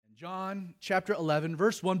John chapter 11,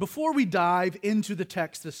 verse 1. Before we dive into the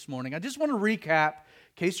text this morning, I just want to recap,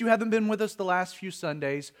 in case you haven't been with us the last few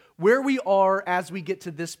Sundays, where we are as we get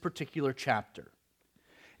to this particular chapter.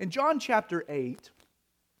 In John chapter 8,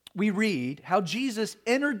 we read how Jesus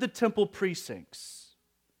entered the temple precincts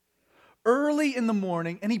early in the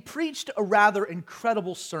morning, and he preached a rather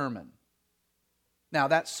incredible sermon. Now,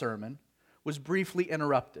 that sermon was briefly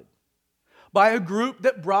interrupted by a group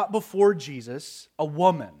that brought before Jesus a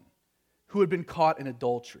woman who had been caught in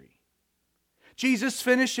adultery. Jesus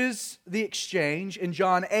finishes the exchange in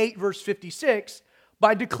John 8, verse 56,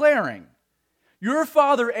 by declaring, "Your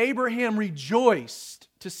father Abraham rejoiced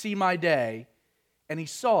to see my day, and he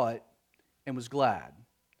saw it and was glad."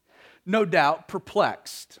 No doubt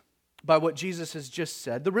perplexed by what Jesus has just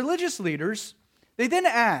said, the religious leaders, they then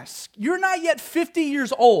ask, "You're not yet 50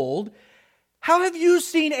 years old. How have you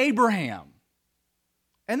seen Abraham?"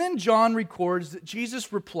 And then John records that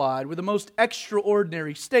Jesus replied with a most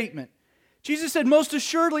extraordinary statement. Jesus said, "Most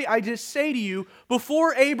assuredly, I just say to you,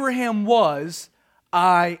 before Abraham was,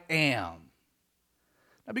 I am."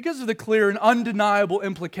 Now, because of the clear and undeniable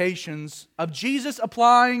implications of Jesus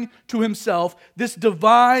applying to himself this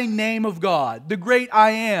divine name of God, the great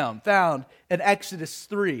I am, found in Exodus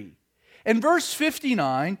 3. In verse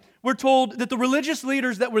 59, we're told that the religious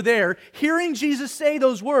leaders that were there, hearing Jesus say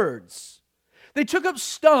those words, they took up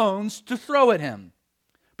stones to throw at him.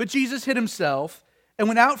 But Jesus hid himself and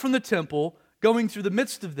went out from the temple, going through the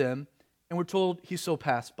midst of them, and we're told he so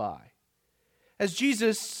passed by. As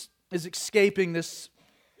Jesus is escaping this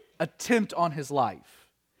attempt on his life,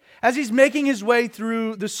 as he's making his way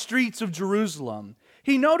through the streets of Jerusalem,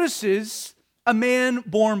 he notices a man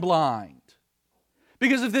born blind.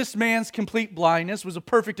 Because of this man's complete blindness was a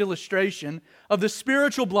perfect illustration of the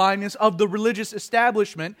spiritual blindness of the religious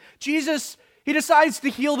establishment, Jesus, he decides to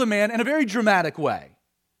heal the man in a very dramatic way.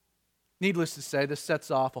 Needless to say, this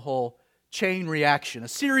sets off a whole chain reaction, a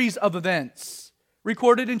series of events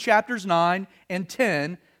recorded in chapters 9 and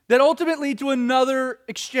 10 that ultimately lead to another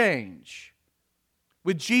exchange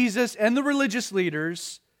with Jesus and the religious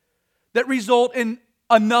leaders that result in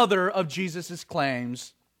another of Jesus'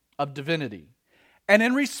 claims of divinity. And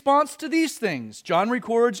in response to these things, John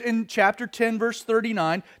records in chapter 10, verse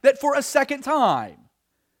 39, that for a second time,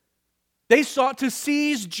 they sought to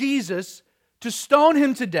seize Jesus, to stone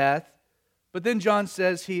him to death, but then John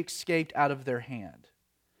says he escaped out of their hand.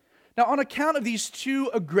 Now, on account of these two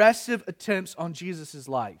aggressive attempts on Jesus'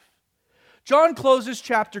 life, John closes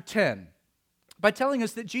chapter 10 by telling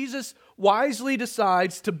us that Jesus wisely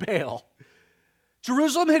decides to bail.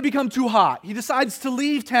 Jerusalem had become too hot. He decides to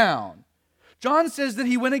leave town. John says that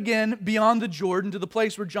he went again beyond the Jordan to the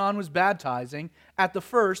place where John was baptizing at the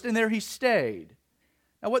first, and there he stayed.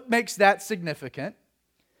 Now, what makes that significant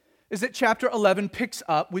is that chapter 11 picks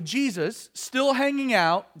up with Jesus still hanging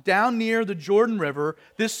out down near the Jordan River,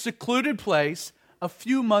 this secluded place, a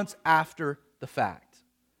few months after the fact.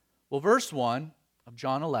 Well, verse 1 of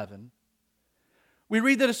John 11, we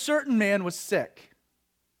read that a certain man was sick,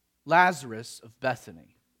 Lazarus of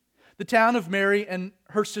Bethany, the town of Mary and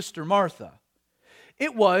her sister Martha.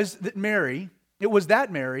 It was that Mary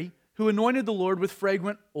who anointed the Lord with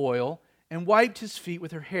fragrant oil and wiped his feet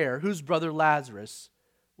with her hair, whose brother Lazarus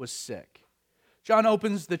was sick. John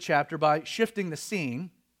opens the chapter by shifting the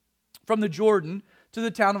scene from the Jordan to the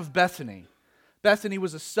town of Bethany. Bethany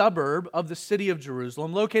was a suburb of the city of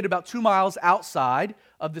Jerusalem, located about 2 miles outside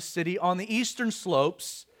of the city on the eastern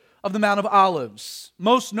slopes of the Mount of Olives.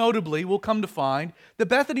 Most notably, we'll come to find that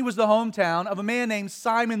Bethany was the hometown of a man named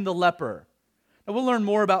Simon the leper. Now, we'll learn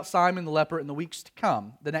more about Simon the leper in the weeks to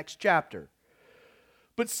come, the next chapter.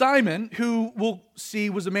 But Simon, who we'll see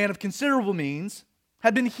was a man of considerable means,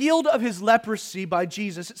 had been healed of his leprosy by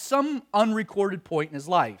Jesus at some unrecorded point in his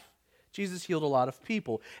life. Jesus healed a lot of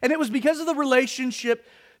people. And it was because of the relationship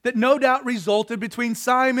that no doubt resulted between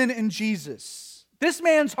Simon and Jesus. This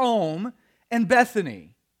man's home in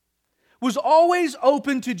Bethany was always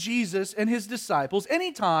open to Jesus and his disciples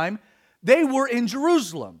anytime they were in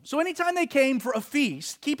Jerusalem. So anytime they came for a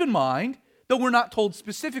feast, keep in mind, though we're not told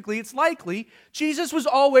specifically, it's likely Jesus was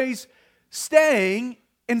always staying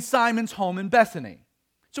in Simon's home in Bethany.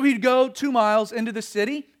 So he'd go 2 miles into the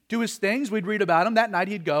city, do his things. We'd read about him. That night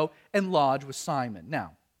he'd go and lodge with Simon.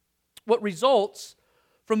 Now, what results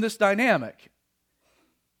from this dynamic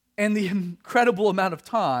and the incredible amount of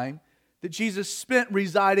time that Jesus spent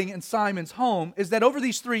residing in Simon's home is that over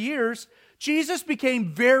these 3 years, Jesus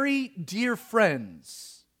became very dear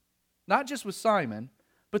friends, not just with Simon,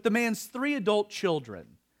 but the man's 3 adult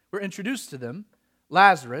children were introduced to them: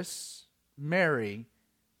 Lazarus, Mary,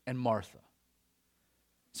 and Martha.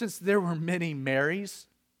 Since there were many Marys,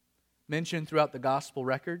 mentioned throughout the gospel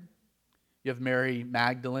record. You have Mary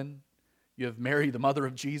Magdalene. You have Mary, the mother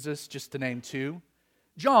of Jesus, just to name two.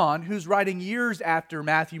 John, who's writing years after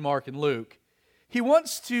Matthew, Mark, and Luke, he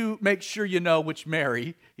wants to make sure you know which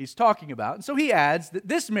Mary he's talking about. And so he adds that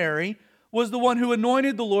this Mary was the one who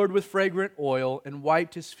anointed the Lord with fragrant oil and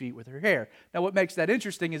wiped his feet with her hair. Now, what makes that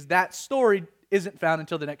interesting is that story isn't found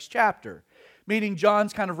until the next chapter, meaning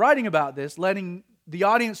John's kind of writing about this, letting the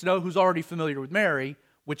audience know who's already familiar with Mary,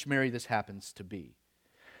 which Mary this happens to be.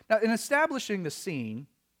 Now, in establishing the scene,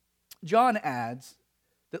 John adds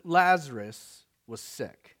that Lazarus was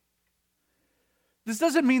sick. This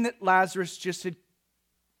doesn't mean that Lazarus just had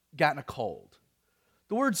gotten a cold.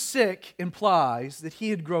 The word sick implies that he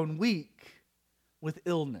had grown weak with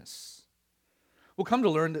illness. We'll come to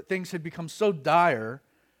learn that things had become so dire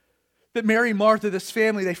that Mary, Martha, this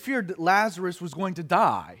family, they feared that Lazarus was going to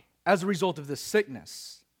die as a result of this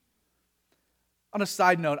sickness. On a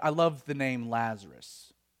side note, I love the name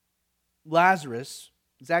Lazarus. Lazarus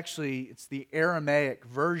is actually, it's the Aramaic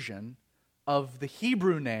version of the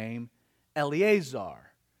Hebrew name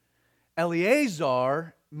Eleazar.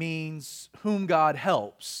 Eleazar means whom God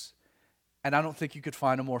helps, and I don't think you could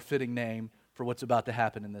find a more fitting name for what's about to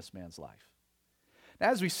happen in this man's life.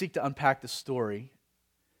 Now, as we seek to unpack the story,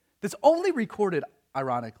 that's only recorded,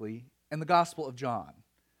 ironically, in the Gospel of John.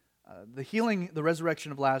 The healing, the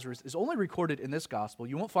resurrection of Lazarus is only recorded in this Gospel.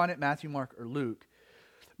 You won't find it in Matthew, Mark, or Luke.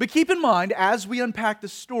 But keep in mind, as we unpack the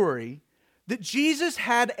story, that Jesus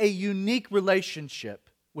had a unique relationship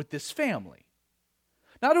with this family.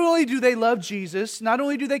 Not only do they love Jesus, not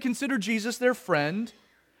only do they consider Jesus their friend,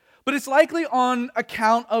 but it's likely on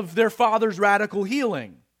account of their father's radical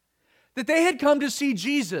healing that they had come to see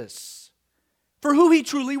Jesus for who he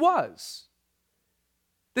truly was.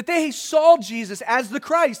 That they saw Jesus as the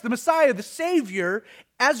Christ, the Messiah, the Savior,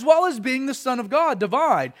 as well as being the Son of God,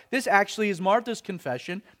 divine. This actually is Martha's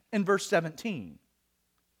confession in verse 17.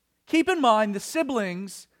 Keep in mind, the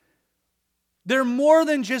siblings, they're more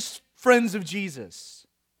than just friends of Jesus.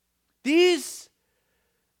 These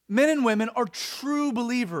men and women are true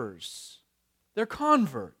believers. They're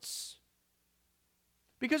converts.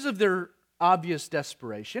 Because of their obvious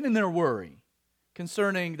desperation and their worry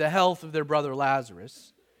concerning the health of their brother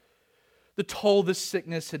Lazarus, the toll this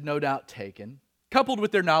sickness had no doubt taken, coupled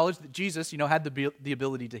with their knowledge that Jesus, had the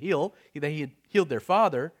ability to heal, that he had healed their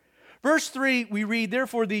father. Verse 3, we read,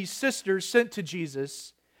 "Therefore these sisters sent to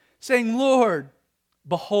Jesus, saying, 'Lord,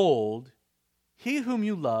 behold, he whom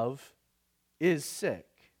you love is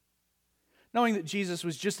sick.'" Knowing that Jesus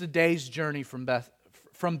was just a day's journey from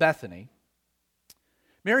Bethany,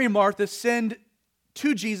 Mary and Martha send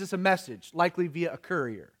to Jesus a message, likely via a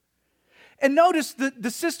courier. And notice that the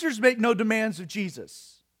sisters make no demands of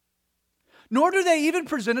Jesus, nor do they even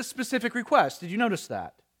present a specific request. Did you notice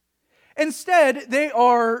that? Instead, they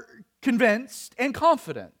are convinced and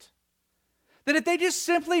confident that if they just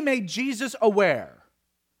simply made Jesus aware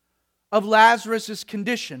of Lazarus'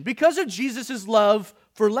 condition, because of Jesus' love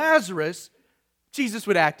for Lazarus, Jesus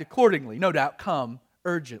would act accordingly, no doubt come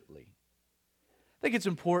urgently. I think it's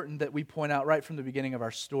important that we point out right from the beginning of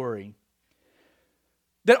our story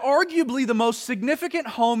that arguably the most significant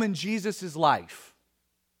home in Jesus' life,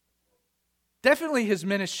 definitely his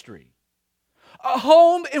ministry, a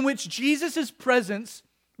home in which Jesus' presence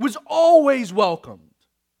was always welcomed,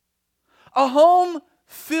 a home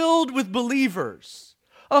filled with believers,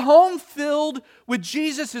 a home filled with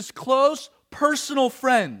Jesus' close personal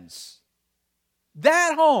friends.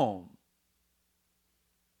 That home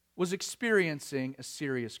was experiencing a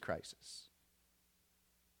serious crisis.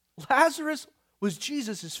 Lazarus was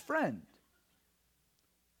Jesus' friend.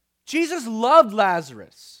 Jesus loved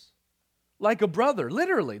Lazarus like a brother.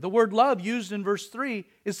 Literally, the word love used in verse 3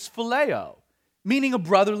 is phileo, meaning a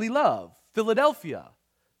brotherly love. Philadelphia,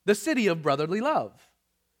 the city of brotherly love.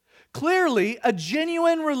 Clearly, a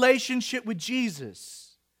genuine relationship with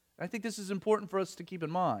Jesus, I think this is important for us to keep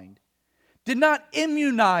in mind, did not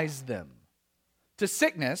immunize them to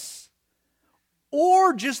sickness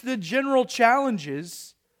or just the general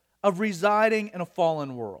challenges of residing in a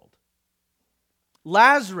fallen world.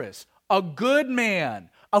 Lazarus, a good man,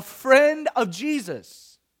 a friend of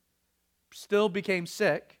Jesus, still became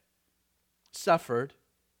sick, suffered,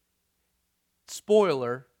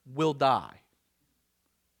 spoiler, will die.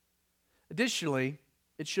 Additionally,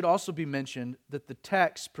 it should also be mentioned that the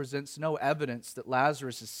text presents no evidence that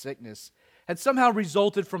Lazarus' sickness had somehow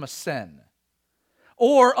resulted from a sin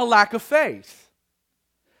or a lack of faith.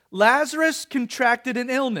 Lazarus contracted an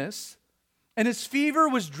illness, and his fever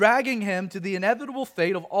was dragging him to the inevitable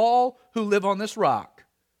fate of all who live on this rock,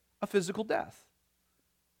 a physical death.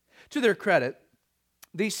 To their credit,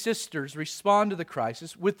 these sisters respond to the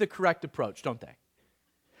crisis with the correct approach, don't they?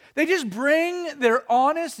 They just bring their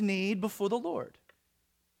honest need before the Lord.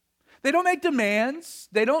 They don't make demands.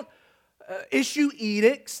 They don't issue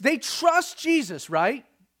edicts. They trust Jesus, right?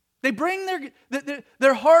 They bring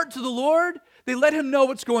their heart to the Lord. They let Him know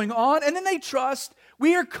what's going on. And then they trust.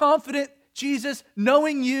 We are confident, Jesus,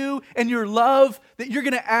 knowing you and your love, that you're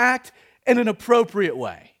going to act in an appropriate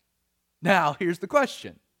way. Now, here's the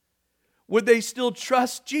question. Would they still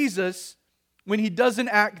trust Jesus when He doesn't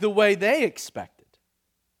act the way they expected?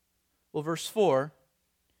 Well, verse 4,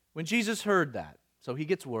 when Jesus heard that, so He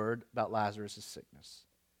gets word about Lazarus' sickness.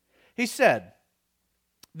 He said,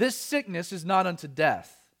 "This sickness is not unto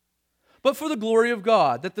death, but for the glory of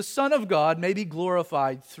God, that the Son of God may be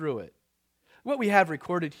glorified through it." What we have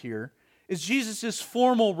recorded here is Jesus'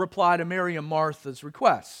 formal reply to Mary and Martha's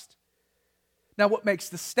request. Now, what makes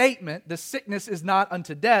the statement, "the sickness is not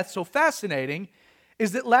unto death," so fascinating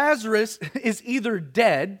is that Lazarus is either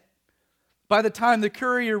dead by the time the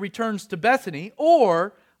courier returns to Bethany,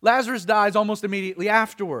 or Lazarus dies almost immediately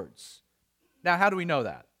afterwards. Now, how do we know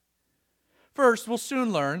that? First, we'll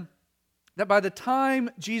soon learn that by the time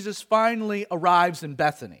Jesus finally arrives in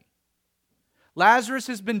Bethany, Lazarus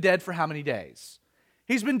has been dead for how many days?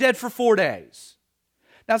 He's been dead for 4 days.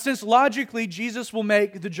 Now, since logically Jesus will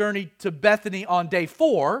make the journey to Bethany on day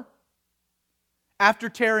 4, after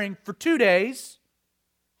tarrying for 2 days,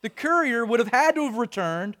 the courier would have had to have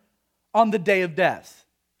returned on the day of death.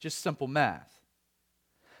 Just simple math.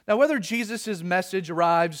 Now, whether Jesus' message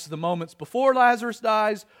arrives the moments before Lazarus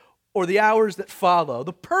dies or the hours that follow,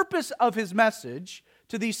 the purpose of His message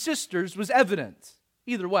to these sisters was evident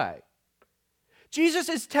either way. Jesus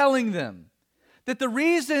is telling them that the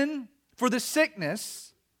reason for the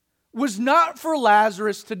sickness was not for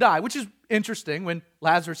Lazarus to die, which is interesting when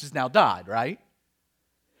Lazarus has now died, right?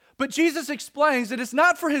 But Jesus explains that it's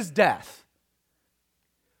not for his death.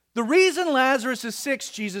 The reason Lazarus is sick,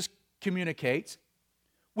 Jesus communicates,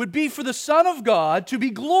 would be for the Son of God to be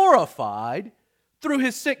glorified through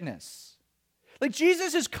his sickness. Like,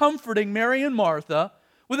 Jesus is comforting Mary and Martha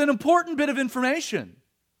with an important bit of information.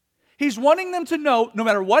 He's wanting them to know, no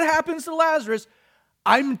matter what happens to Lazarus,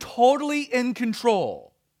 I'm totally in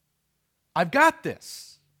control. I've got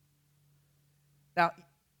this. Now,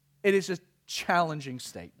 it is a challenging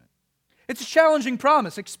statement. It's a challenging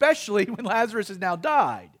promise, especially when Lazarus has now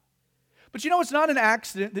died. But you know, it's not an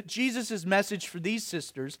accident that Jesus' message for these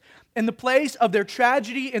sisters, in the place of their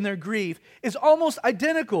tragedy and their grief, is almost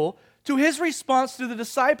identical to his response to the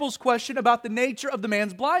disciples' question about the nature of the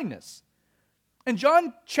man's blindness. In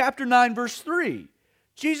John chapter 9, verse 3,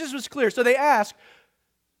 Jesus was clear. So they ask,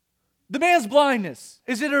 the man's blindness,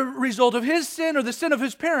 is it a result of his sin or the sin of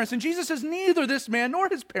his parents? And Jesus says, neither this man nor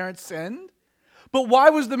his parents sinned. But why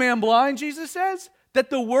was the man blind, Jesus says? That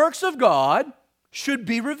the works of God should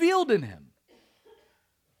be revealed in him.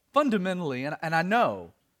 Fundamentally, and I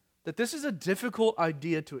know that this is a difficult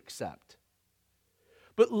idea to accept,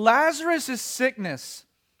 but Lazarus' sickness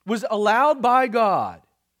was allowed by God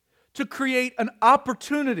to create an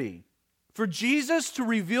opportunity for Jesus to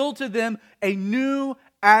reveal to them a new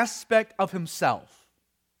aspect of himself.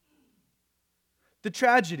 The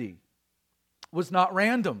tragedy was not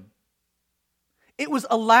random. It was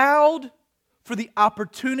allowed for the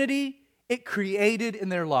opportunity it created in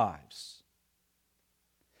their lives.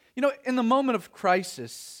 You know, in the moment of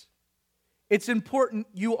crisis, it's important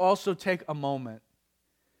you also take a moment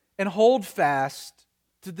and hold fast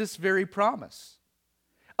to this very promise.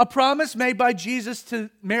 A promise made by Jesus to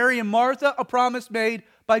Mary and Martha, a promise made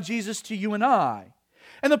by Jesus to you and I.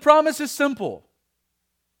 And the promise is simple.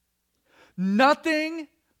 Nothing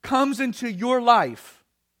comes into your life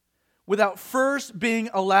without first being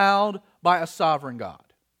allowed by a sovereign God.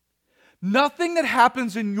 Nothing that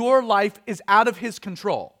happens in your life is out of His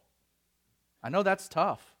control. I know that's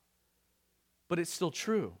tough, but it's still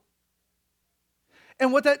true.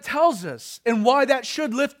 And what that tells us, and why that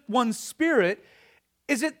should lift one's spirit,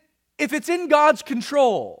 is that if it's in God's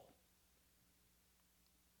control,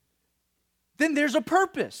 then there's a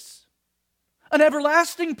purpose, an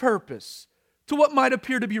everlasting purpose to what might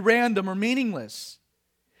appear to be random or meaningless.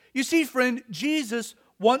 You see, friend, Jesus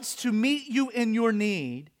wants to meet you in your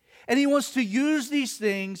need, and He wants to use these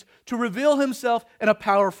things to reveal Himself in a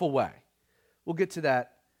powerful way. We'll get to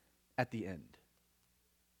that at the end.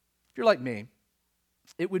 If you're like me,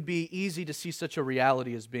 it would be easy to see such a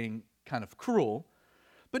reality as being kind of cruel.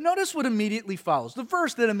 But notice what immediately follows. The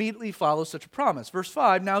verse that immediately follows such a promise. Verse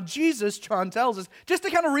 5, now Jesus, John tells us, just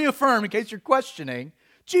to kind of reaffirm in case you're questioning,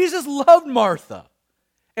 Jesus loved Martha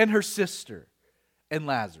and her sister and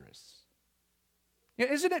Lazarus.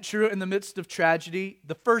 Isn't it true in the midst of tragedy,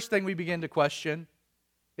 the first thing we begin to question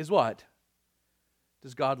is what?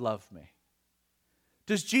 Does God love me?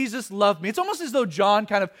 Does Jesus love me? It's almost as though John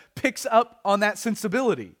kind of picks up on that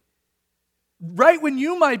sensibility. Right when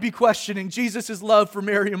you might be questioning Jesus' love for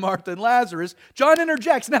Mary and Martha and Lazarus, John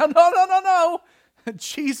interjects, now, no.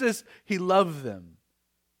 Jesus, he loved them.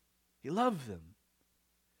 He loved them.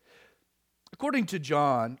 According to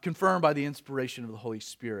John, confirmed by the inspiration of the Holy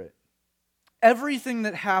Spirit, everything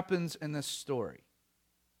that happens in this story,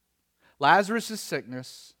 Lazarus'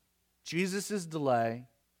 sickness, Jesus' delay,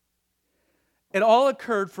 it all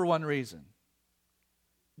occurred for one reason.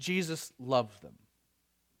 Jesus loved them.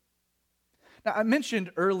 Now, I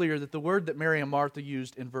mentioned earlier that the word that Mary and Martha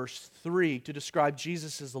used in verse 3 to describe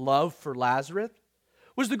Jesus' love for Lazarus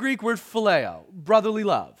was the Greek word phileo, brotherly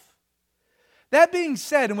love. That being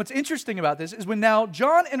said, and what's interesting about this is when now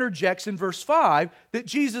John interjects in verse 5 that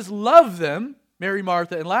Jesus loved them, Mary,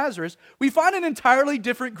 Martha, and Lazarus, we find an entirely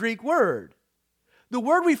different Greek word. The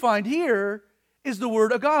word we find here is the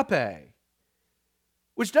word agape,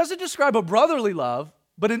 which doesn't describe a brotherly love,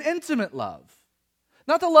 but an intimate love.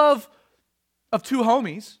 Not the love of two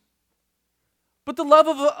homies, but the love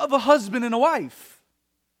of a husband and a wife.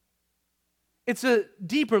 It's a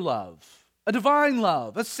deeper love, a divine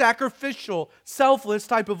love, a sacrificial, selfless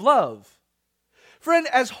type of love. Friend,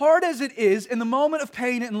 as hard as it is in the moment of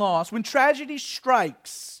pain and loss, when tragedy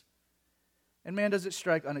strikes, and man, does it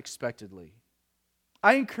strike unexpectedly,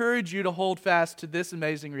 I encourage you to hold fast to this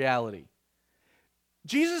amazing reality.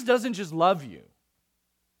 Jesus doesn't just love you.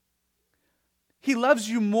 He loves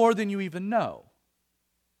you more than you even know.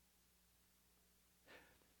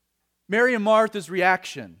 Mary and Martha's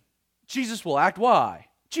reaction, Jesus will act. Why?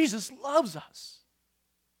 Jesus loves us.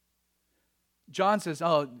 John says,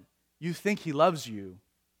 oh, you think he loves you.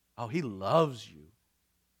 Oh, he loves you.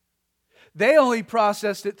 They only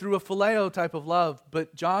processed it through a phileo type of love,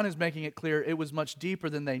 but John is making it clear it was much deeper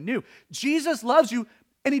than they knew. Jesus loves you,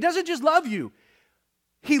 and he doesn't just love you.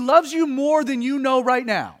 He loves you more than you know right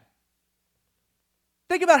now.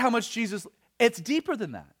 Think about how much Jesus, it's deeper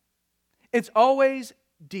than that. It's always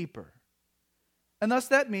deeper. And thus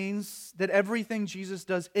that means that everything Jesus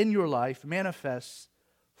does in your life manifests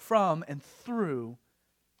from and through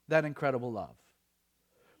that incredible love.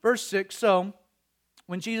 Verse 6, so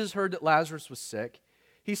when Jesus heard that Lazarus was sick,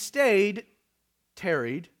 he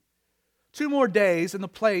tarried 2 more days in the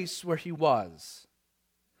place where he was.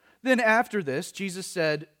 Then after this, Jesus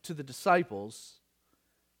said to the disciples,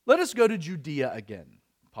 let us go to Judea again.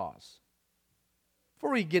 Pause.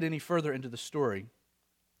 Before we get any further into the story,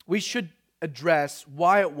 we should address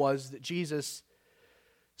why it was that Jesus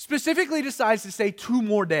specifically decides to stay 2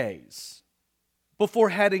 more days before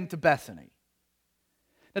heading to Bethany.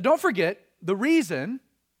 Now don't forget, the reason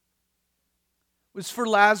was for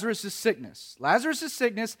Lazarus' sickness. Lazarus'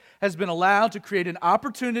 sickness has been allowed to create an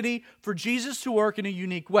opportunity for Jesus to work in a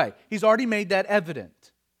unique way. He's already made that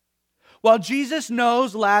evident. While Jesus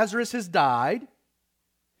knows Lazarus has died,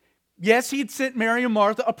 yes, he'd sent Mary and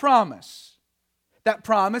Martha a promise. That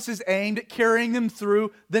promise is aimed at carrying them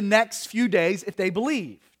through the next few days if they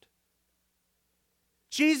believed.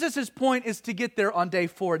 Jesus' point is to get there on day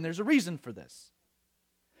 4, and there's a reason for this.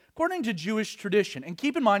 According to Jewish tradition, and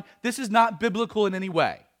keep in mind, this is not biblical in any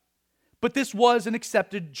way, but this was an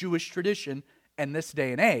accepted Jewish tradition in this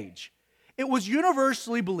day and age. It was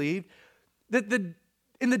universally believed that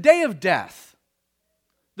in the day of death,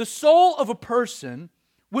 the soul of a person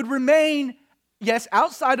would remain, yes,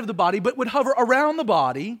 outside of the body, but would hover around the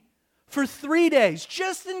body for 3 days,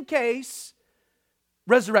 just in case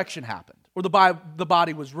resurrection happened, or the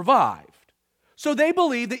body was revived. So they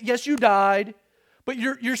believed that, yes, you died, but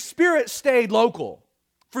your spirit stayed local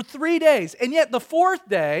for 3 days. And yet the 4th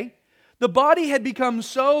day, the body had become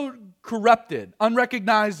so corrupted,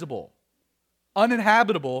 unrecognizable,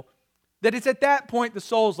 uninhabitable, that it's at that point the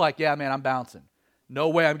soul's like, yeah, man, I'm bouncing. No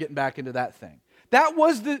way I'm getting back into that thing. That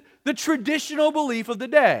was the traditional belief of the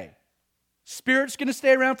day. Spirit's going to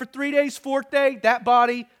stay around for 3 days, 4th day, that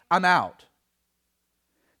body, I'm out.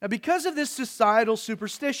 Now, because of this societal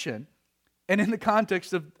superstition, and in the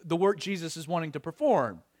context of the work Jesus is wanting to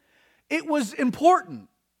perform, it was important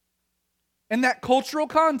in that cultural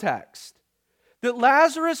context that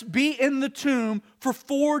Lazarus be in the tomb for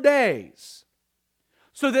 4 days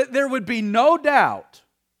so that there would be no doubt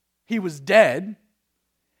he was dead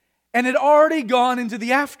and had already gone into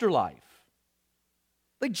the afterlife.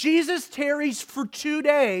 Like Jesus tarries for 2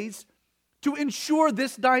 days to ensure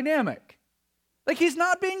this dynamic. Like he's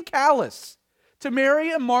not being callous to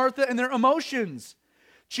Mary and Martha and their emotions.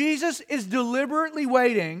 Jesus is deliberately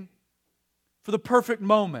waiting for the perfect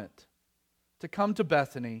moment to come to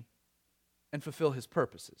Bethany and fulfill his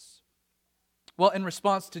purposes? Well, in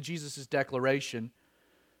response to Jesus' declaration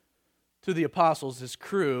to the apostles, his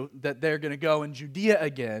crew, that they're going to go in Judea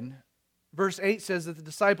again, verse 8 says that the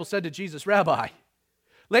disciples said to Jesus, "Rabbi,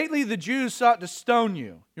 lately the Jews sought to stone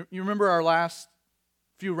you." You remember our last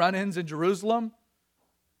few run-ins in Jerusalem?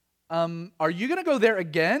 Are you going to go there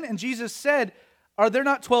again? And Jesus said, "Are there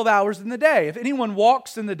not 12 hours in the day? If anyone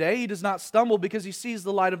walks in the day, he does not stumble because he sees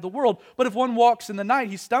the light of the world. But if one walks in the night,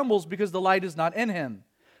 he stumbles because the light is not in him."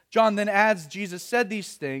 John then adds, Jesus said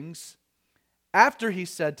these things after he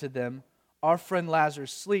said to them, "Our friend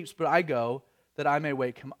Lazarus sleeps, but I go that I may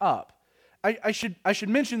wake him up." I should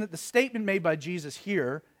mention that the statement made by Jesus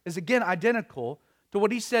here is again identical to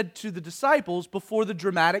what he said to the disciples before the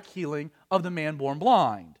dramatic healing of the man born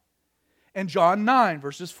blind. In John 9,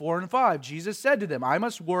 verses 4 and 5, Jesus said to them, "I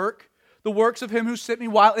must work the works of him who sent me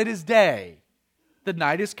while it is day. The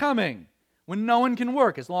night is coming when no one can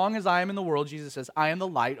work. As long as I am in the world," Jesus says, "I am the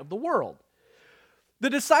light of the world." The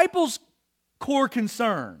disciples' core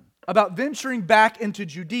concern about venturing back into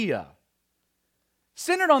Judea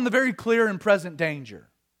centered on the very clear and present danger.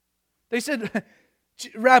 They said,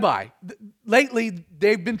 "Rabbi, lately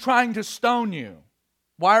they've been trying to stone you.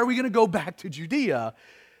 Why are we going to go back to Judea?"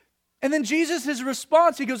 And then Jesus'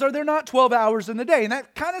 response, he goes, "Are there not 12 hours in the day?" And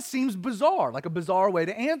that kind of seems bizarre, like a bizarre way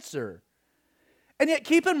to answer. And yet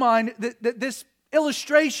keep in mind that this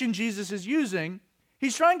illustration Jesus is using,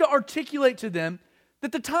 he's trying to articulate to them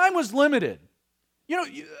that the time was limited. You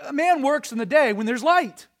know, a man works in the day when there's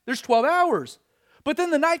light. There's 12 hours. But then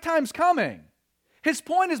the nighttime's coming. His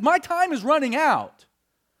point is, my time is running out.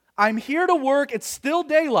 I'm here to work. It's still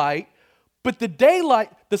daylight, but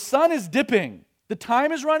the sun is dipping. The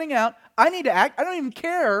time is running out. I need to act. I don't even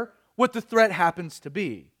care what the threat happens to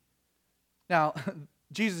be. Now,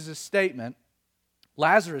 Jesus' statement,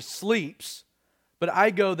 "Lazarus sleeps, but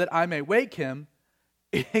I go that I may wake him,"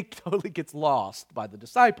 it totally gets lost by the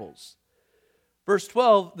disciples. Verse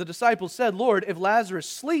 12, the disciples said, "Lord, if Lazarus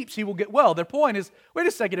sleeps, he will get well." Their point is, wait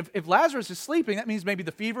a second, if Lazarus is sleeping, that means maybe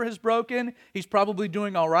the fever has broken. He's probably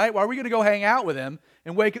doing all right. Why are we going to go hang out with him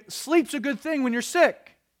and wake? Sleep's a good thing when you're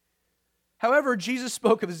sick. However, Jesus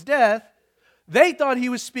spoke of his death. They thought he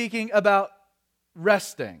was speaking about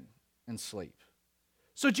resting and sleep.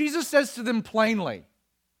 So Jesus says to them plainly,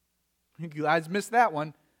 you guys missed that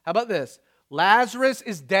one. How about this? "Lazarus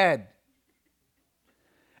is dead.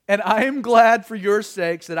 And I am glad for your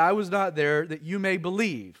sakes that I was not there, that you may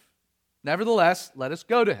believe. Nevertheless, let us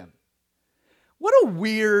go to him." What a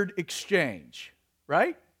weird exchange,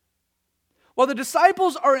 right? While the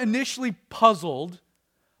disciples are initially puzzled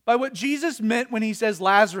by what Jesus meant when he says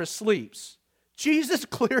Lazarus sleeps, Jesus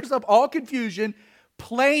clears up all confusion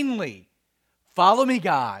plainly. Follow me,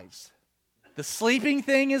 guys. The sleeping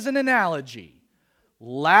thing is an analogy.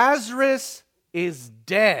 Lazarus is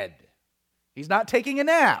dead. He's not taking a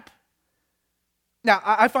nap. Now,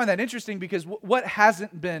 I find that interesting because what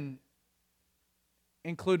hasn't been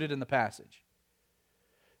included in the passage?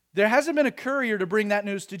 There hasn't been a courier to bring that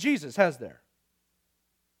news to Jesus, has there?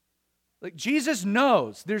 Like, Jesus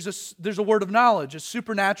knows there's a word of knowledge, a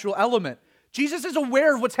supernatural element. Jesus is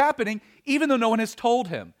aware of what's happening even though no one has told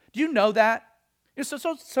him. Do you know that?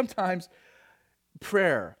 So sometimes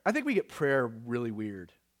prayer, I think we get prayer really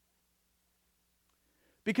weird.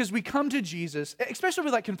 Because we come to Jesus, especially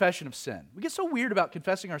with like confession of sin. We get so weird about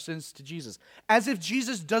confessing our sins to Jesus, as if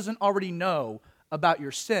Jesus doesn't already know about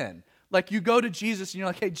your sin. Like you go to Jesus and you're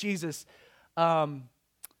like, "Hey, Jesus, you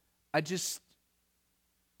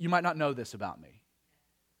might not know this about me,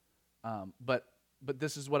 but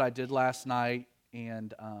this is what I did last night,"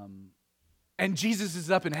 and Jesus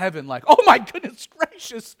is up in heaven like, "Oh my goodness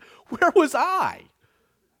gracious, where was I?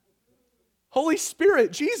 Holy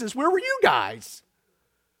Spirit, Jesus, where were you guys?"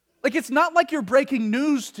 Like, it's not like you're breaking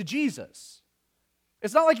news to Jesus.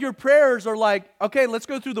 It's not like your prayers are like, "Okay, let's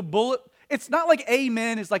go through the bullet." It's not like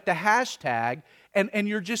amen is like the hashtag and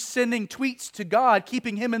you're just sending tweets to God,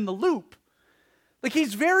 keeping him in the loop. Like,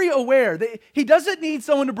 he's very aware that he doesn't need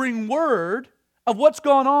someone to bring word of what's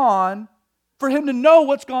gone on for him to know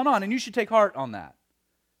what's gone on. And you should take heart on that.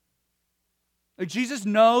 Like, Jesus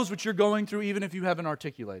knows what you're going through even if you haven't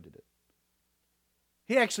articulated it.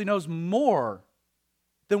 He actually knows more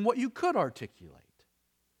than what you could articulate.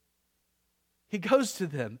 He goes to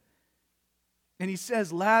them and he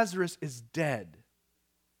says, "Lazarus is dead."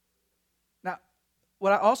 Now,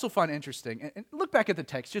 what I also find interesting, and look back at the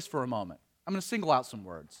text just for a moment. I'm going to single out some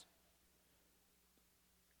words.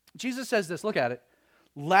 Jesus says this, look at it.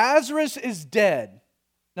 "Lazarus is dead."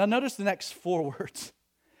 Now notice the next 4 words.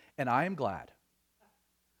 "And I am glad."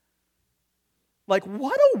 Like,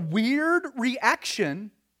 what a weird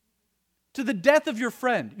reaction to the death of your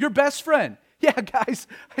friend, your best friend. Yeah, guys,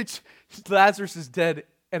 Lazarus is dead,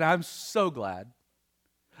 and I'm so glad.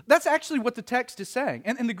 That's actually what the text is saying.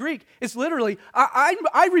 And in the Greek, it's literally,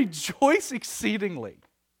 I rejoice exceedingly.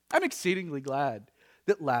 I'm exceedingly glad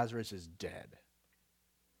that Lazarus is dead.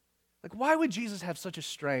 Like, why would Jesus have such a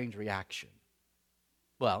strange reaction?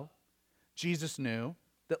 Well, Jesus knew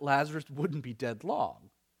that Lazarus wouldn't be dead long.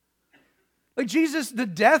 Like Jesus, the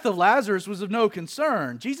death of Lazarus was of no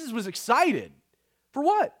concern. Jesus was excited. For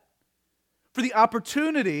what? For the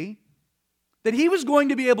opportunity that he was going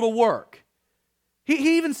to be able to work.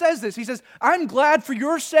 He even says this. He says, I'm glad for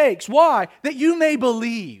your sakes. Why? That you may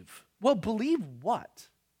believe. Well, believe what?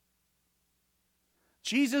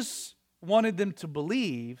 Jesus wanted them to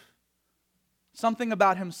believe something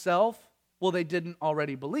about himself, well, they didn't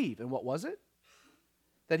already believe. And what was it?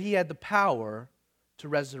 That he had the power to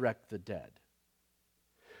resurrect the dead.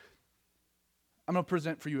 I'm going to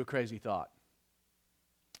present for you a crazy thought.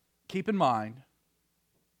 Keep in mind,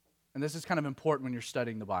 and this is kind of important when you're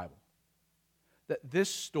studying the Bible, that this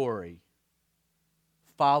story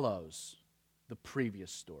follows the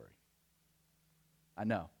previous story. I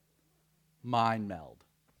know. Mind meld.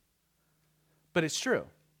 But it's true.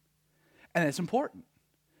 And it's important.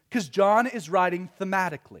 Because John is writing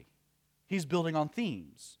thematically. He's building on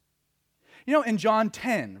themes. You know, in John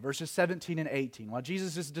 10, verses 17 and 18, while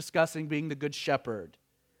Jesus is discussing being the good shepherd,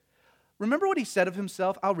 remember what he said of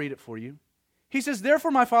himself? I'll read it for you. He says, therefore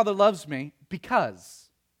my Father loves me because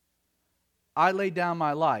I lay down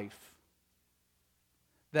my life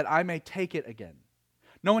that I may take it again.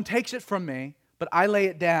 No one takes it from me, but I lay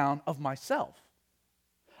it down of myself.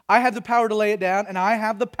 I have the power to lay it down, and I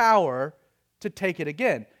have the power to take it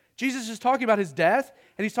again. Jesus is talking about his death,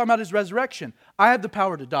 and he's talking about his resurrection. I have the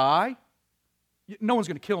power to die. No one's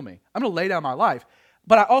going to kill me. I'm going to lay down my life.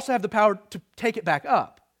 But I also have the power to take it back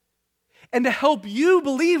up. And to help you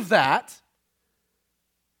believe that,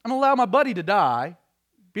 I'm going to allow my buddy to die,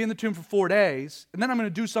 be in the tomb for 4 days, and then I'm going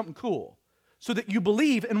to do something cool so that you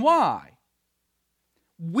believe. And why?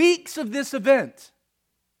 Weeks of this event,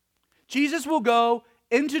 Jesus will go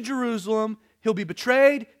into Jerusalem. He'll be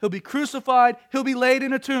betrayed. He'll be crucified. He'll be laid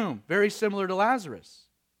in a tomb, very similar to Lazarus.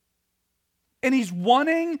 And he's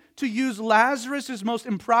wanting to use Lazarus' most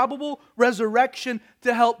improbable resurrection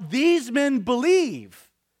to help these men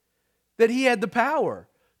believe that he had the power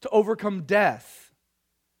to overcome death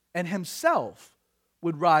and himself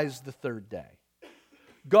would rise the third day.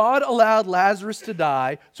 God allowed Lazarus to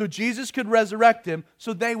die so Jesus could resurrect him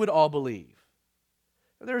so they would all believe.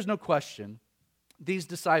 There is no question these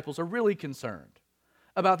disciples are really concerned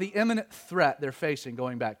about the imminent threat they're facing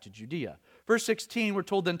going back to Judea. Verse 16, we're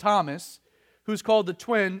told then Thomas, who's called the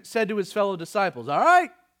twin, said to his fellow disciples, all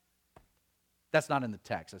right, that's not in the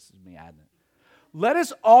text, this is me adding it. Let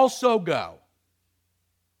us also go.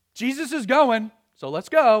 Jesus is going, so let's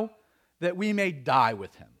go, that we may die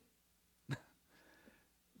with him.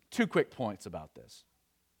 2 quick points about this.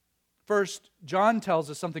 First, John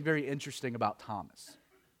tells us something very interesting about Thomas.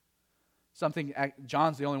 Something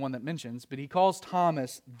John's the only one that mentions, but he calls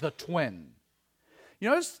Thomas the twin. You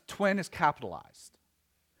notice twin is capitalized.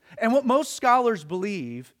 And what most scholars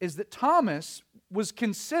believe is that Thomas was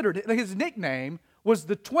considered, his nickname was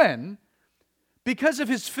the twin because of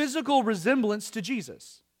his physical resemblance to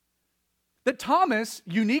Jesus. That Thomas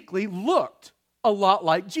uniquely looked a lot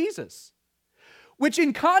like Jesus. Which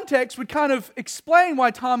in context would kind of explain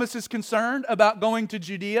why Thomas is concerned about going to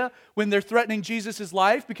Judea when they're threatening Jesus'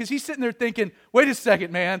 life, because he's sitting there thinking, wait a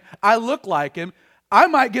second, man, I look like him. I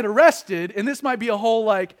might get arrested, and this might be a whole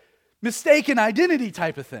like mistaken identity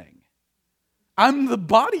type of thing. I'm the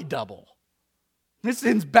body double. This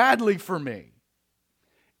ends badly for me.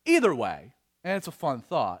 Either way, and it's a fun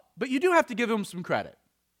thought, but you do have to give him some credit.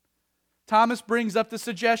 Thomas brings up the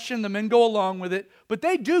suggestion, the men go along with it, but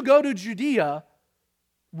they do go to Judea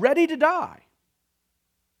ready to die.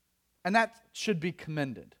 And that should be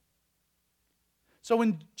commended. So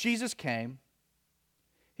when Jesus came,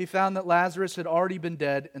 he found that Lazarus had already been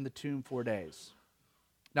dead in the tomb 4 days.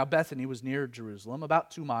 Now Bethany was near Jerusalem, about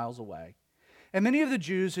 2 miles away. And many of the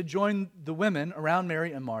Jews had joined the women around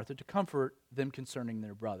Mary and Martha to comfort them concerning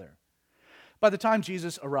their brother. By the time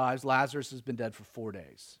Jesus arrives, Lazarus has been dead for 4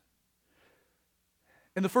 days.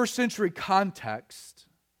 In the first century context,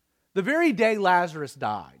 the very day Lazarus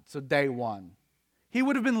died, so day 1, he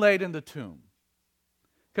would have been laid in the tomb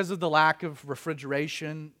because of the lack of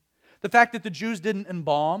refrigeration, the fact that the Jews didn't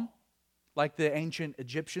embalm like the ancient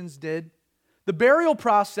Egyptians did. The burial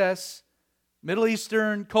process, Middle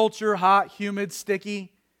Eastern culture, hot, humid,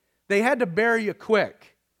 sticky, they had to bury you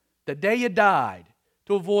quick the day you died,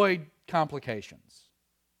 to avoid complications.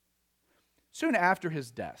 Soon after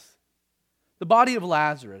his death, the body of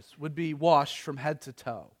Lazarus would be washed from head to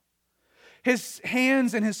toe. His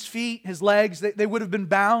hands and his feet, his legs, they would have been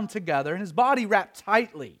bound together, and his body wrapped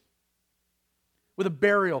tightly with a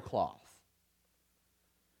burial cloth.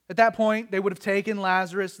 At that point, they would have taken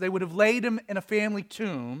Lazarus, they would have laid him in a family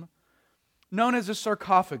tomb known as a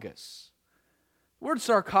sarcophagus. The word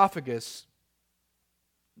sarcophagus,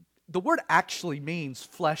 the word actually means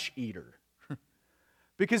flesh eater.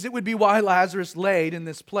 Because it would be why Lazarus laid in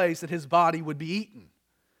this place that his body would be eaten.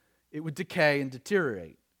 It would decay and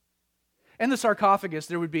deteriorate. In the sarcophagus,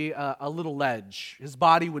 there would be a little ledge. His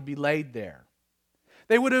body would be laid there.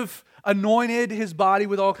 They would have anointed his body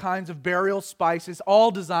with all kinds of burial spices,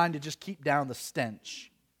 all designed to just keep down the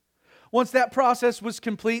stench. Once that process was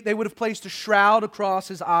complete, they would have placed a shroud across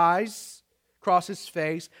his eyes, across his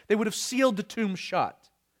face. They would have sealed the tomb shut.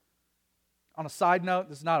 On a side note,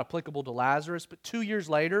 this is not applicable to Lazarus, but 2 years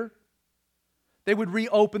later, they would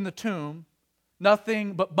reopen the tomb.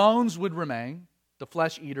 Nothing but bones would remain. The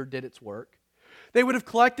flesh eater did its work. They would have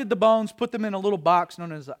collected the bones, put them in a little box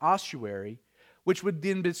known as an ossuary, which would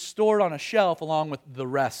then be stored on a shelf along with the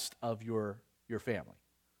rest of your family.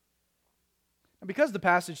 And because the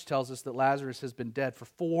passage tells us that Lazarus has been dead for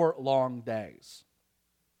 4 long days,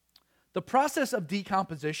 the process of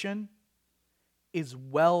decomposition is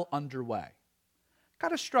well underway.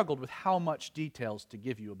 Kind of struggled with how much details to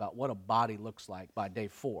give you about what a body looks like by day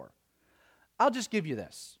 4. I'll just give you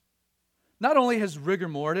this. Not only has rigor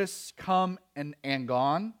mortis come and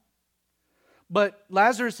gone, but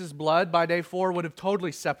Lazarus' blood by day 4 would have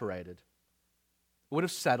totally separated. It would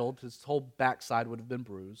have settled. His whole backside would have been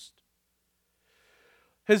bruised.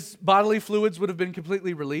 His bodily fluids would have been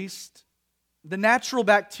completely released. The natural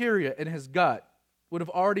bacteria in his gut would have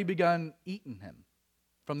already begun eating him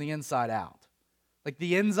from the inside out. Like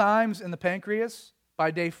the enzymes in the pancreas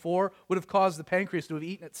by day 4 would have caused the pancreas to have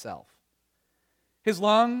eaten itself. His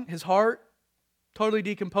lung, his heart, totally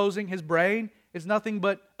decomposing. His brain is nothing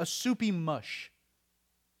but a soupy mush.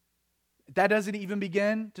 That doesn't even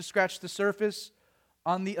begin to scratch the surface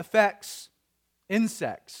on the effects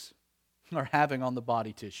insects are having on the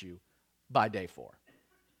body tissue by day 4.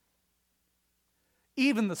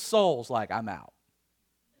 Even the soul's like, I'm out.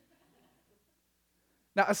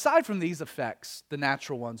 Now, aside from these effects, the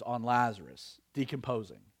natural ones on Lazarus,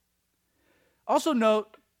 decomposing, also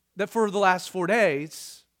note that for the last 4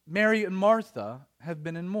 days, Mary and Martha have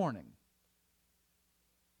been in mourning.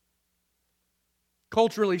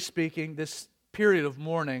 Culturally speaking, this period of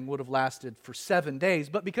mourning would have lasted for 7 days,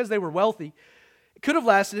 but because they were wealthy, it could have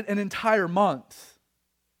lasted an entire month.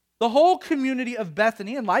 The whole community of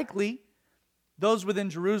Bethany, and likely those within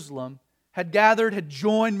Jerusalem, had gathered, had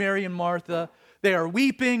joined Mary and Martha. They are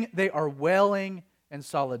weeping, they are wailing in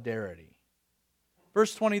solidarity.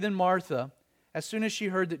 Verse 20, then Martha, as soon as she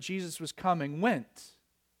heard that Jesus was coming, went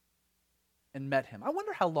and met him. I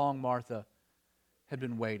wonder how long Martha had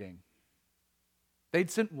been waiting.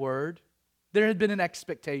 They'd sent word. There had been an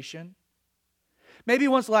expectation. Maybe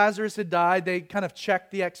once Lazarus had died, they kind of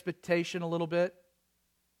checked the expectation a little bit.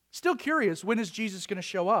 Still curious, when is Jesus going to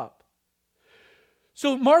show up?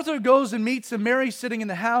 So Martha goes and meets him. Mary's sitting in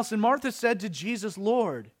the house, and Martha said to Jesus,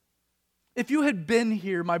 Lord, if you had been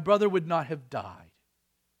here, my brother would not have died.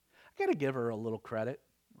 I got to give her a little credit.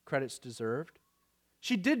 Credit's deserved.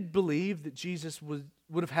 She did believe that Jesus would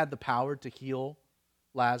have had the power to heal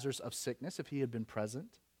Lazarus of sickness if he had been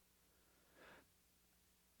present.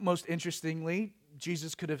 Most interestingly,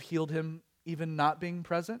 Jesus could have healed him even not being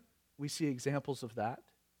present. We see examples of that.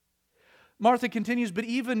 Martha continues, but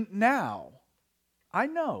even now, I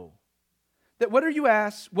know that whatever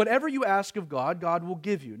you ask of God, God will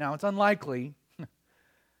give you. Now, it's unlikely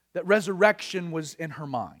that resurrection was in her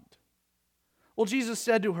mind. Well, Jesus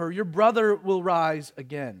said to her, your brother will rise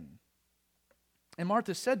again. And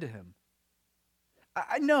Martha said to him,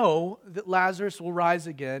 I know that Lazarus will rise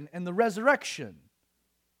again in the resurrection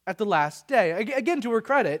at the last day. Again, to her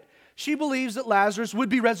credit, she believes that Lazarus would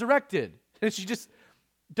be resurrected. And she just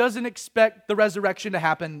doesn't expect the resurrection to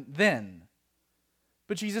happen then.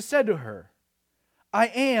 But Jesus said to her, I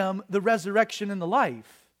am the resurrection and the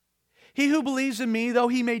life. He who believes in me, though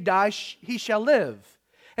he may die, he shall live.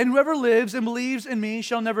 And whoever lives and believes in me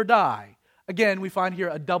shall never die. Again, we find here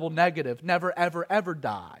a double negative, never, ever, ever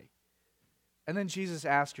die. And then Jesus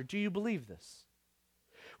asked her, do you believe this?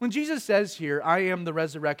 When Jesus says here, I am the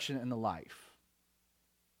resurrection and the life,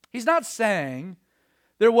 he's not saying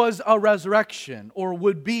there was a resurrection or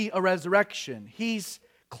would be a resurrection. He's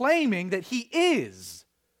claiming that he is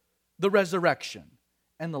the resurrection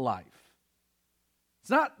and the life. It's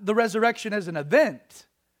not the resurrection as an event.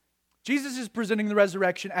 Jesus is presenting the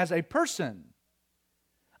resurrection as a person.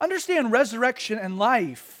 Understand, resurrection and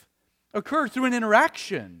life occur through an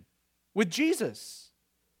interaction with Jesus.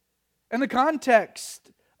 And the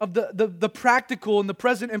context of the practical and the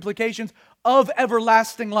present implications of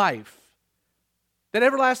everlasting life. That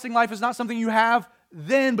everlasting life is not something you have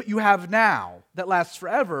then, but you have now, that lasts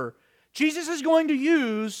forever. Jesus is going to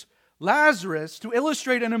use Lazarus to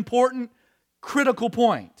illustrate an important, critical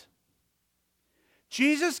point.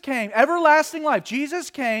 Jesus came, everlasting life. Jesus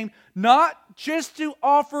came not just to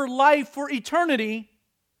offer life for eternity,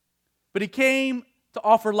 but He came to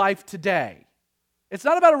offer life today. It's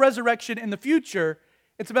not about a resurrection in the future.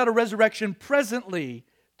 It's about a resurrection presently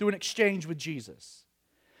through an exchange with Jesus.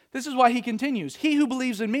 This is why He continues, "He who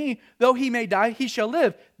believes in me, though he may die, he shall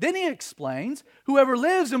live." Then He explains, "Whoever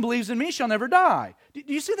lives and believes in me shall never die." Do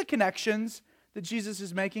you see the connections that Jesus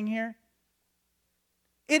is making here?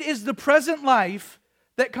 It is the present life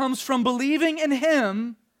that comes from believing in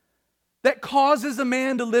Him that causes a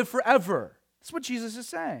man to live forever. That's what Jesus is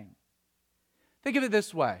saying. Think of it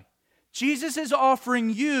this way. Jesus is offering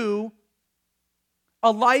you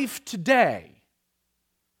a life today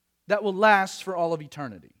that will last for all of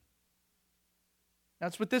eternity. Now,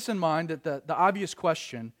 it's with this in mind that the obvious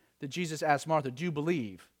question that Jesus asked Martha, do you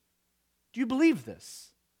believe? Do you believe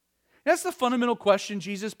this? That's the fundamental question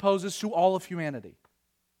Jesus poses to all of humanity.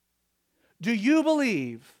 Do you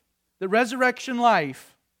believe that resurrection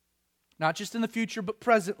life, not just in the future but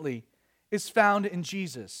presently, is found in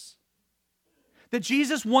Jesus? That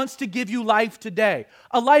Jesus wants to give you life today.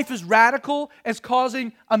 A life as radical as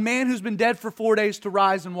causing a man who's been dead for 4 days to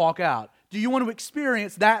rise and walk out. Do you want to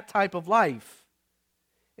experience that type of life?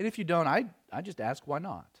 And if you don't, I just ask, why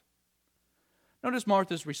not? Notice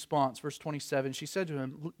Martha's response, verse 27. She said to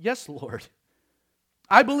Him, "Yes, Lord.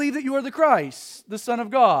 I believe that you are the Christ, the Son of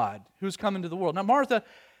God, who has come into the world." Now,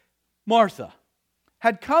 Martha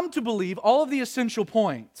had come to believe all of the essential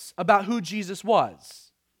points about who Jesus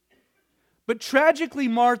was. But tragically,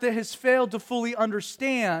 Martha has failed to fully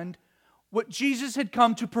understand what Jesus had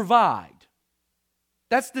come to provide.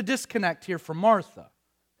 That's the disconnect here from Martha.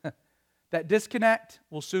 That disconnect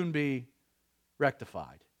will soon be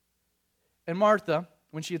rectified. And Martha,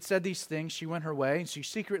 when she had said these things, she went her way, and she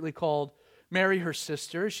secretly called Mary, her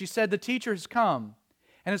sister. She said, "The teacher has come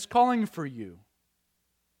and is calling for you."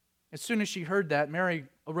 As soon as she heard that, Mary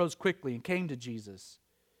arose quickly and came to Jesus.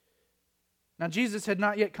 Now Jesus had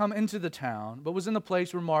not yet come into the town, but was in the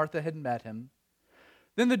place where Martha had met Him.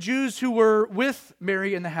 Then the Jews who were with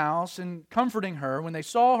Mary in the house and comforting her, when they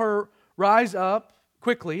saw her rise up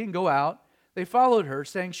quickly and go out, they followed her,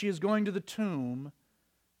 saying, "She is going to the tomb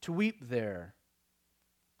to weep there."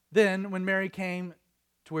 Then, when Mary came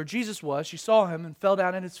to where Jesus was, she saw Him and fell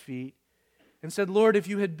down at His feet and said, "Lord, if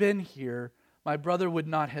you had been here, my brother would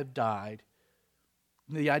not have died."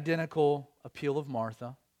 The identical appeal of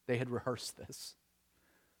Martha. They had rehearsed this.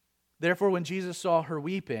 Therefore, when Jesus saw her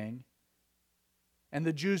weeping, and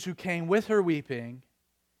the Jews who came with her weeping,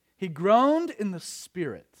 He groaned in the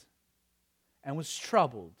spirit and was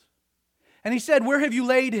troubled. And He said, "Where have you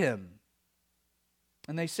laid Him?"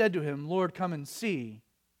 And they said to Him, "Lord, come and see."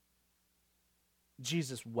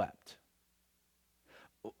 Jesus wept.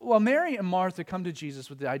 While Mary and Martha come to Jesus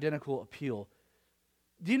with the identical appeal,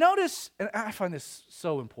 do you notice, and I find this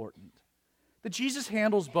so important, that Jesus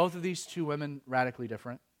handles both of these two women radically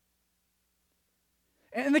different?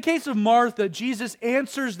 In the case of Martha, Jesus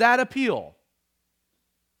answers that appeal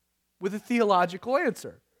with a theological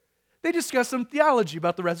answer. They discuss some theology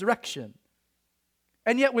about the resurrection.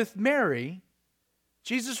 And yet with Mary,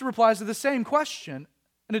 Jesus replies to the same question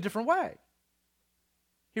in a different way.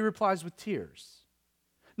 He replies with tears.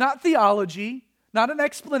 Not theology, not an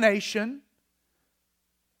explanation,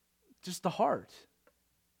 just the heart.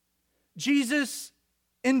 Jesus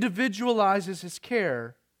individualizes His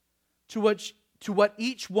care to what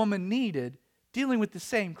each woman needed, dealing with the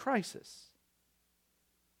same crisis.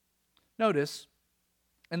 Notice,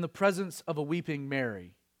 in the presence of a weeping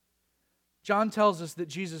Mary, John tells us that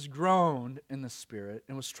Jesus groaned in the spirit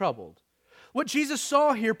and was troubled. What Jesus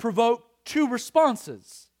saw here provoked two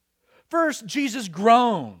responses. First, Jesus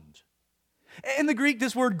groaned. In the Greek,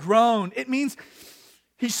 this word groan, it means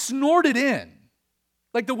He snorted in.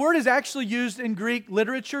 Like the word is actually used in Greek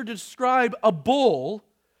literature to describe a bull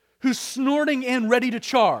who's snorting in ready to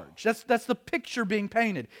charge. That's the picture being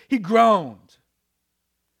painted. He groaned.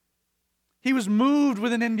 He was moved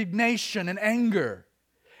with an indignation and anger.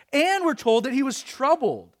 And we're told that He was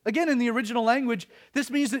troubled. Again, in the original language,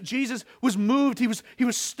 this means that Jesus was moved, he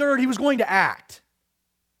was stirred, He was going to act.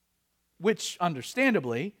 Which,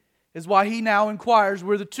 understandably, is why he now inquires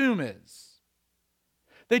where the tomb is.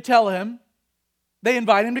 They tell him, they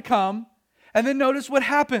invite him to come, and then notice what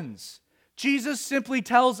happens. Jesus simply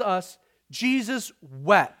tells us, Jesus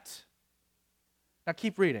wept. Now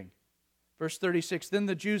keep reading. Verse 36, then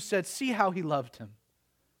the Jews said, see how he loved him.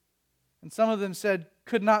 And some of them said,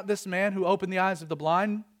 could not this man who opened the eyes of the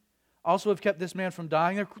blind also have kept this man from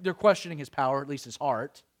dying? They're questioning his power, at least his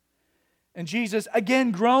heart. And Jesus,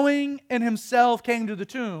 again growing in himself, came to the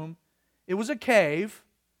tomb. It was a cave,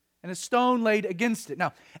 and a stone laid against it.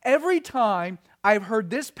 Now, every time I've heard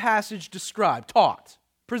this passage described, taught,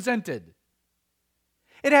 presented,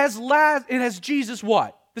 it has Jesus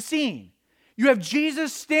what? The scene. You have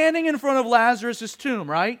Jesus standing in front of Lazarus' tomb,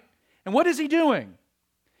 right? And what is he doing?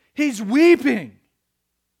 He's weeping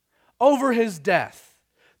over his death,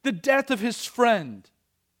 the death of his friend.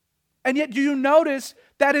 And yet, do you notice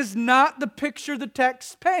that is not the picture the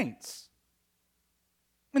text paints?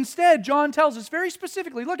 Instead, John tells us very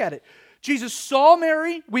specifically, look at it. Jesus saw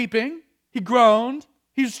Mary weeping. He groaned.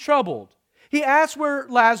 He was troubled. He asked where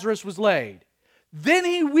Lazarus was laid. Then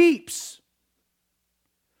he weeps.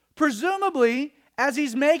 Presumably, as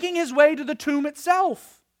he's making his way to the tomb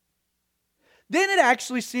itself. Then it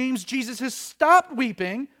actually seems Jesus has stopped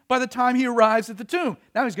weeping by the time he arrives at the tomb.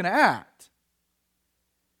 Now he's going to act.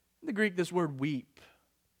 In the Greek, this word weep,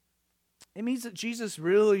 it means that Jesus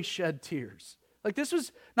really shed tears. Like this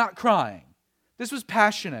was not crying. This was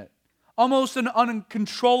passionate, almost an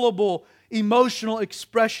uncontrollable emotional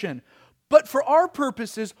expression. But for our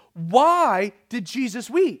purposes, why did Jesus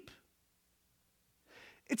weep?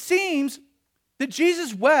 It seems that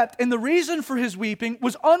Jesus wept, and the reason for his weeping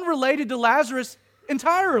was unrelated to Lazarus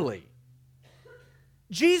entirely.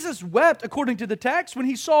 Jesus wept, according to the text, when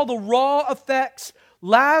he saw the raw effects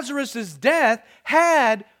Lazarus' death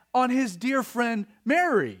had on his dear friend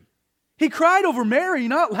Mary. He cried over Mary,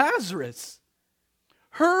 not Lazarus.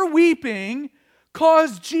 Her weeping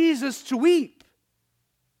caused Jesus to weep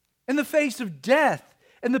in the face of death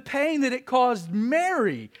and the pain that it caused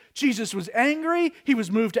Mary. Jesus was angry, he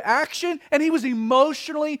was moved to action, and he was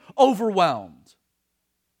emotionally overwhelmed.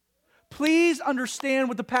 Please understand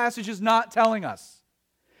what the passage is not telling us.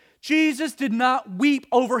 Jesus did not weep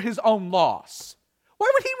over his own loss.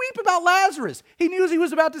 Why would he weep about Lazarus? He knew he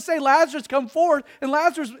was about to say, Lazarus, come forth, and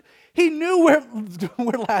Lazarus, he knew where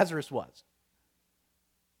Lazarus was.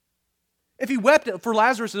 If he wept for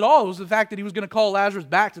Lazarus at all, it was the fact that he was going to call Lazarus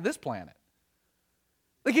back to this planet.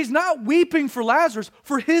 Like he's not weeping for Lazarus,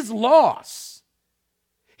 for his loss.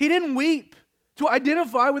 He didn't weep to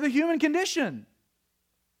identify with a human condition.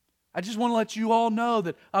 I just want to let you all know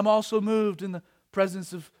that I'm also moved in the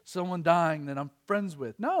presence of someone dying that I'm friends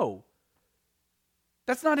with. No,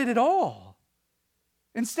 that's not it at all.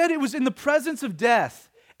 Instead, it was in the presence of death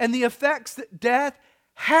and the effects that death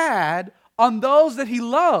had on those that he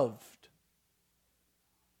loved.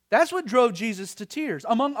 That's what drove Jesus to tears,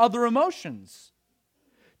 among other emotions.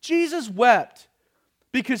 Jesus wept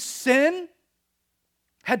because sin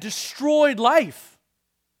had destroyed life.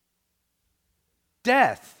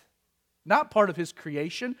 Death, not part of his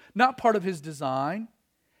creation, not part of his design,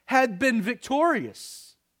 had been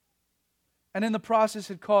victorious. And in the process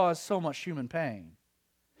had caused so much human pain.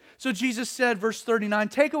 So Jesus said, verse 39,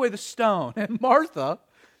 take away the stone. And Martha,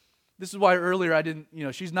 this is why earlier I didn't,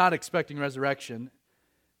 she's not expecting resurrection.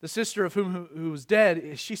 The sister of whom who was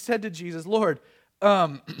dead, she said to Jesus, Lord,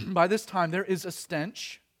 by this time there is a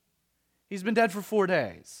stench. He's been dead for 4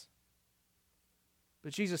 days.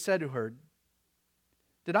 But Jesus said to her,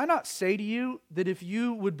 did I not say to you that if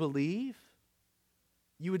you would believe,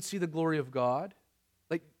 you would see the glory of God?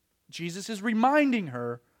 Like Jesus is reminding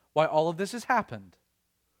her why all of this has happened.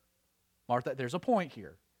 Martha, there's a point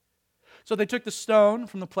here. So they took the stone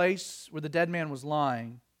from the place where the dead man was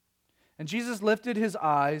lying, and Jesus lifted his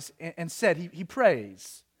eyes and said, he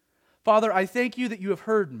prays, Father, I thank you that you have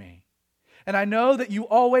heard me, and I know that you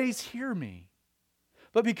always hear me.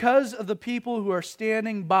 But because of the people who are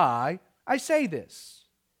standing by, I say this,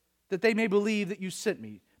 that they may believe that you sent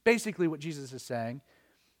me. Basically what Jesus is saying,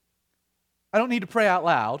 I don't need to pray out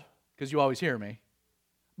loud, because you always hear me,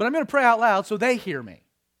 but I'm going to pray out loud so they hear me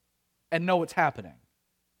and know what's happening.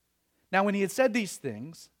 Now when he had said these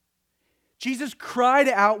things, Jesus cried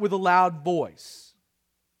out with a loud voice.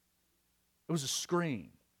 It was a scream.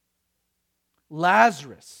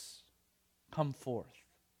 Lazarus, come forth.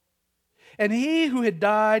 And he who had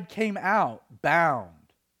died came out,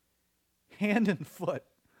 bound, hand and foot.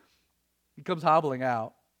 He comes hobbling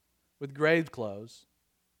out with grave clothes,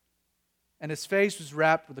 and his face was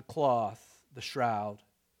wrapped with a cloth, the shroud.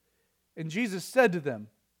 And Jesus said to them,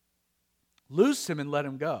 loose him and let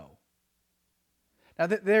him go. Now,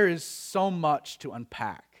 there is so much to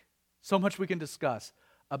unpack, so much we can discuss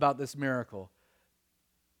about this miracle.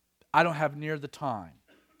 I don't have near the time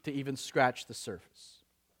to even scratch the surface.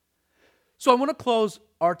 So I want to close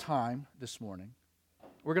our time this morning.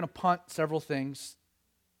 We're going to punt several things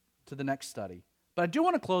to the next study. But I do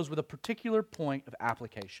want to close with a particular point of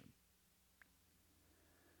application.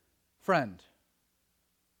 Friend,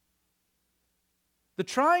 the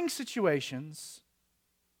trying situations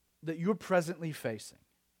that you're presently facing,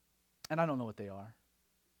 and I don't know what they are,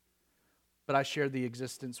 but I shared the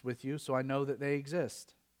existence with you, so I know that they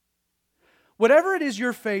exist. Whatever it is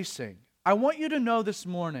you're facing, I want you to know this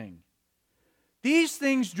morning, these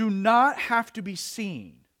things do not have to be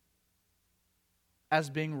seen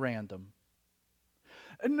as being random.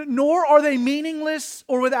 Nor are they meaningless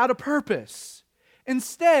or without a purpose.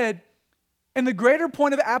 Instead, in the greater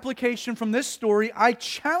point of application from this story, I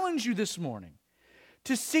challenge you this morning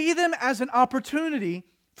to see them as an opportunity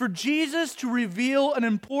for Jesus to reveal an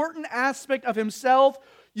important aspect of himself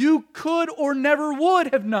you could or never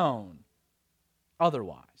would have known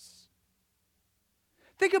otherwise.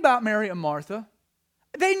 Think about Mary and Martha.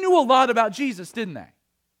 They knew a lot about Jesus, didn't they?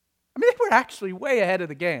 I mean, they were actually way ahead of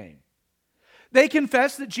the game. They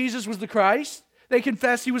confessed that Jesus was the Christ. They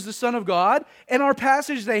confessed he was the Son of God. In our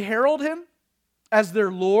passage, they herald him as their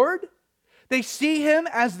Lord. They see him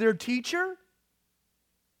as their teacher.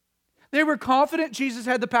 They were confident Jesus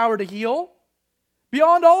had the power to heal.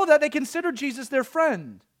 Beyond all of that, they considered Jesus their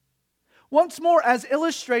friend. Once more, as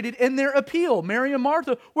illustrated in their appeal, Mary and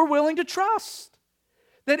Martha were willing to trust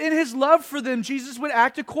that in his love for them, Jesus would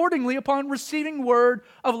act accordingly upon receiving word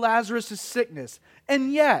of Lazarus' sickness.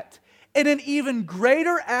 And yet, in an even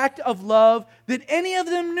greater act of love than any of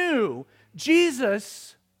them knew,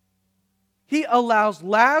 Jesus, he allows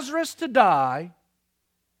Lazarus to die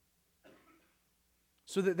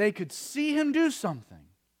so that they could see him do something.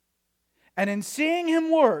 And in seeing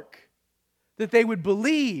him work, that they would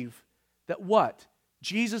believe that what?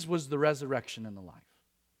 Jesus was the resurrection and the life.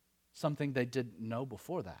 Something they didn't know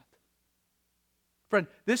before that. Friend,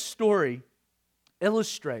 this story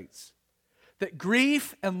illustrates that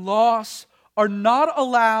grief and loss are not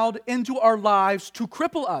allowed into our lives to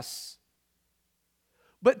cripple us,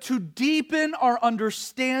 but to deepen our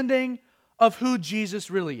understanding of who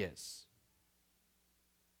Jesus really is.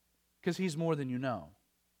 Because he's more than you know.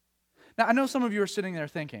 Now, I know some of you are sitting there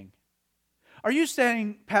thinking, are you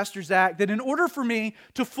saying, Pastor Zach, that in order for me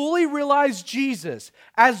to fully realize Jesus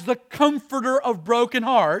as the comforter of broken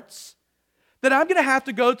hearts, that I'm going to have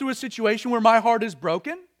to go through a situation where my heart is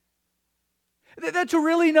broken? That to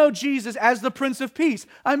really know Jesus as the Prince of Peace,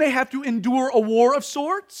 I may have to endure a war of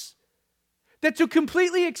sorts? That to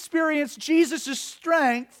completely experience Jesus'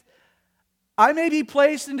 strength, I may be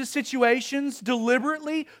placed into situations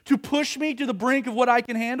deliberately to push me to the brink of what I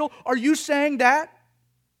can handle? Are you saying that?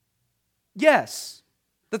 Yes,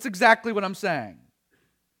 that's exactly what I'm saying.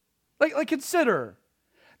 Like consider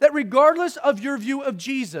that regardless of your view of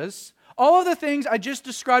Jesus, all of the things I just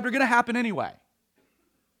described are going to happen anyway.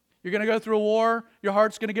 You're going to go through a war, your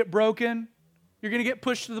heart's going to get broken, you're going to get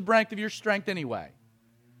pushed to the brink of your strength anyway,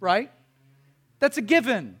 right? That's a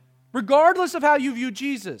given, regardless of how you view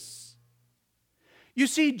Jesus. You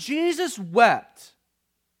see, Jesus wept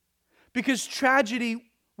because tragedy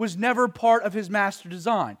was never part of his master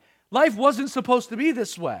design. Life wasn't supposed to be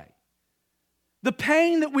this way. The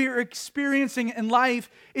pain that we are experiencing in life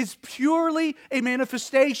is purely a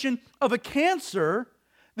manifestation of a cancer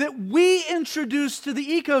that we introduced to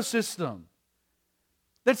the ecosystem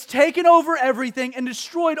that's taken over everything and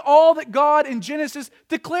destroyed all that God in Genesis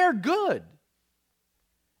declared good.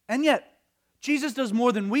 And yet, Jesus does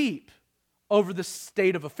more than weep over the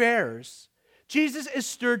state of affairs. Jesus is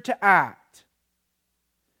stirred to act.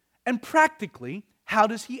 And practically, how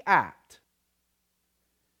does he act?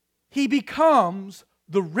 He becomes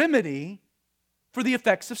the remedy for the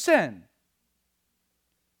effects of sin.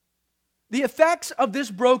 The effects of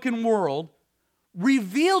this broken world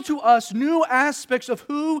reveal to us new aspects of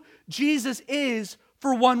who Jesus is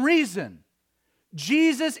for one reason.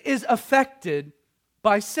 Jesus is affected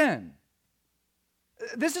by sin.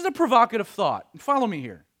 This is a provocative thought. Follow me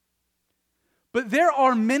here. But there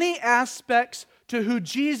are many aspects to who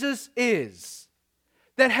Jesus is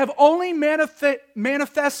that have only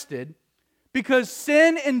manifested because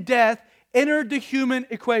sin and death entered the human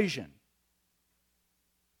equation.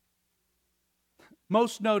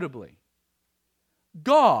 Most notably,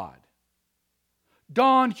 God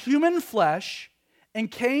donned human flesh and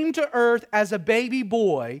came to earth as a baby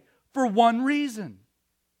boy for one reason: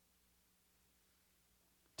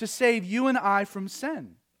 to save you and I from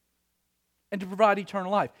sin. and to provide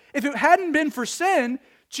eternal life. If it hadn't been for sin,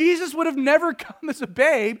 Jesus would have never come as a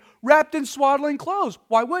babe wrapped in swaddling clothes.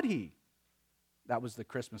 Why would he? That was the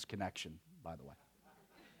Christmas connection, by the way.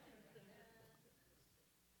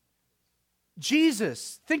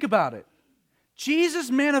 Jesus, think about it.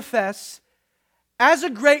 Jesus manifests as a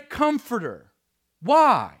great comforter.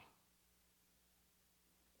 Why?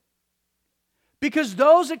 Because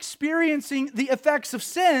those experiencing the effects of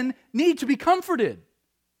sin need to be comforted.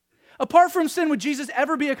 Apart from sin, would Jesus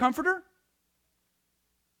ever be a comforter?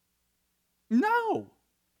 No.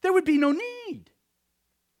 There would be no need.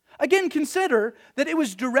 Again, consider that it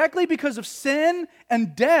was directly because of sin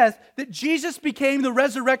and death that Jesus became the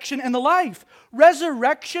resurrection and the life.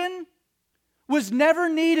 Resurrection was never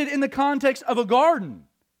needed in the context of a garden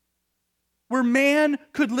where man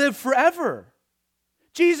could live forever.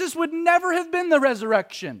 Jesus would never have been the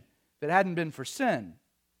resurrection if it hadn't been for sin.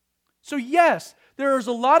 So yes, there's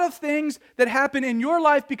a lot of things that happen in your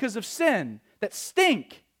life because of sin that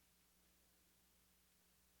stink.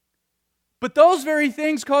 But those very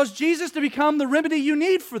things cause Jesus to become the remedy you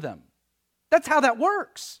need for them. That's how that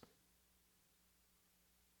works.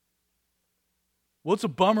 Well, it's a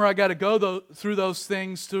bummer I got to go through those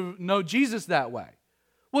things to know Jesus that way.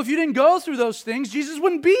 Well, if you didn't go through those things, Jesus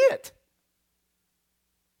wouldn't be it.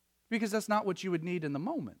 Because that's not what you would need in the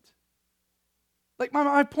moment. Like,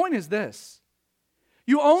 my point is this.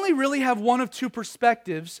 You only really have one of two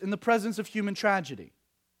perspectives in the presence of human tragedy.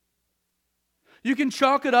 You can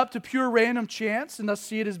chalk it up to pure random chance and thus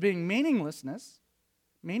see it as being meaningless.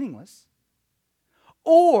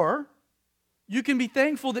 Or you can be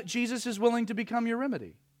thankful that Jesus is willing to become your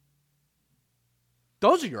remedy.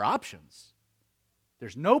 Those are your options.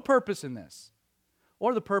 There's no purpose in this.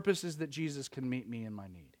 Or the purpose is that Jesus can meet me in my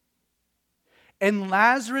need. In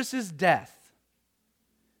Lazarus' death,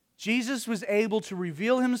 Jesus was able to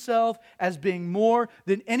reveal himself as being more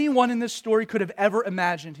than anyone in this story could have ever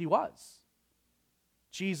imagined he was.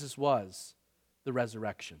 Jesus was the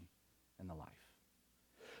resurrection and the life.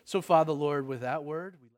 So, Father, Lord, with that word,